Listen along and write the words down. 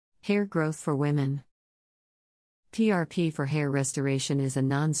Hair growth for women. PRP for hair restoration is a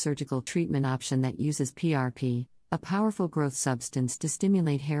non-surgical treatment option that uses PRP, a powerful growth substance, to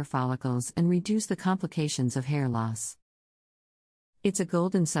stimulate hair follicles and reduce the complications of hair loss. It's a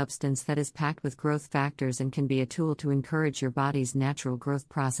golden substance that is packed with growth factors and can be a tool to encourage your body's natural growth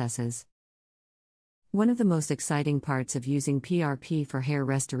processes. One of the most exciting parts of using PRP for hair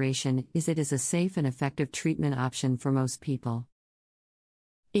restoration is it is a safe and effective treatment option for most people.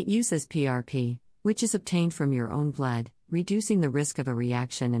 It uses PRP, which is obtained from your own blood, reducing the risk of a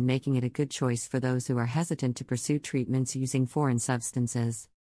reaction and making it a good choice for those who are hesitant to pursue treatments using foreign substances.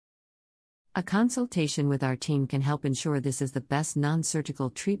 A consultation with our team can help ensure this is the best non-surgical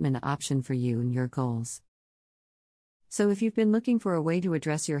treatment option for you and your goals. So if you've been looking for a way to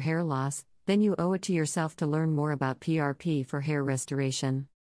address your hair loss, then you owe it to yourself to learn more about PRP for hair restoration.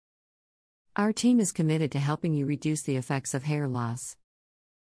 Our team is committed to helping you reduce the effects of hair loss.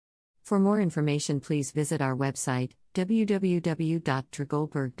 For more information, please visit our website,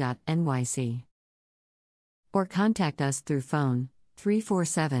 www.tragoldberg.nyc, or contact us through phone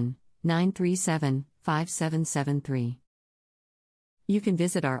 347-937-5773. You can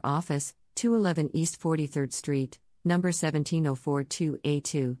visit our office, 211 East 43rd Street, number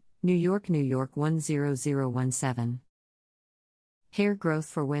 17042A2, New York, New York 10017. Hair growth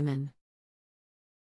for women.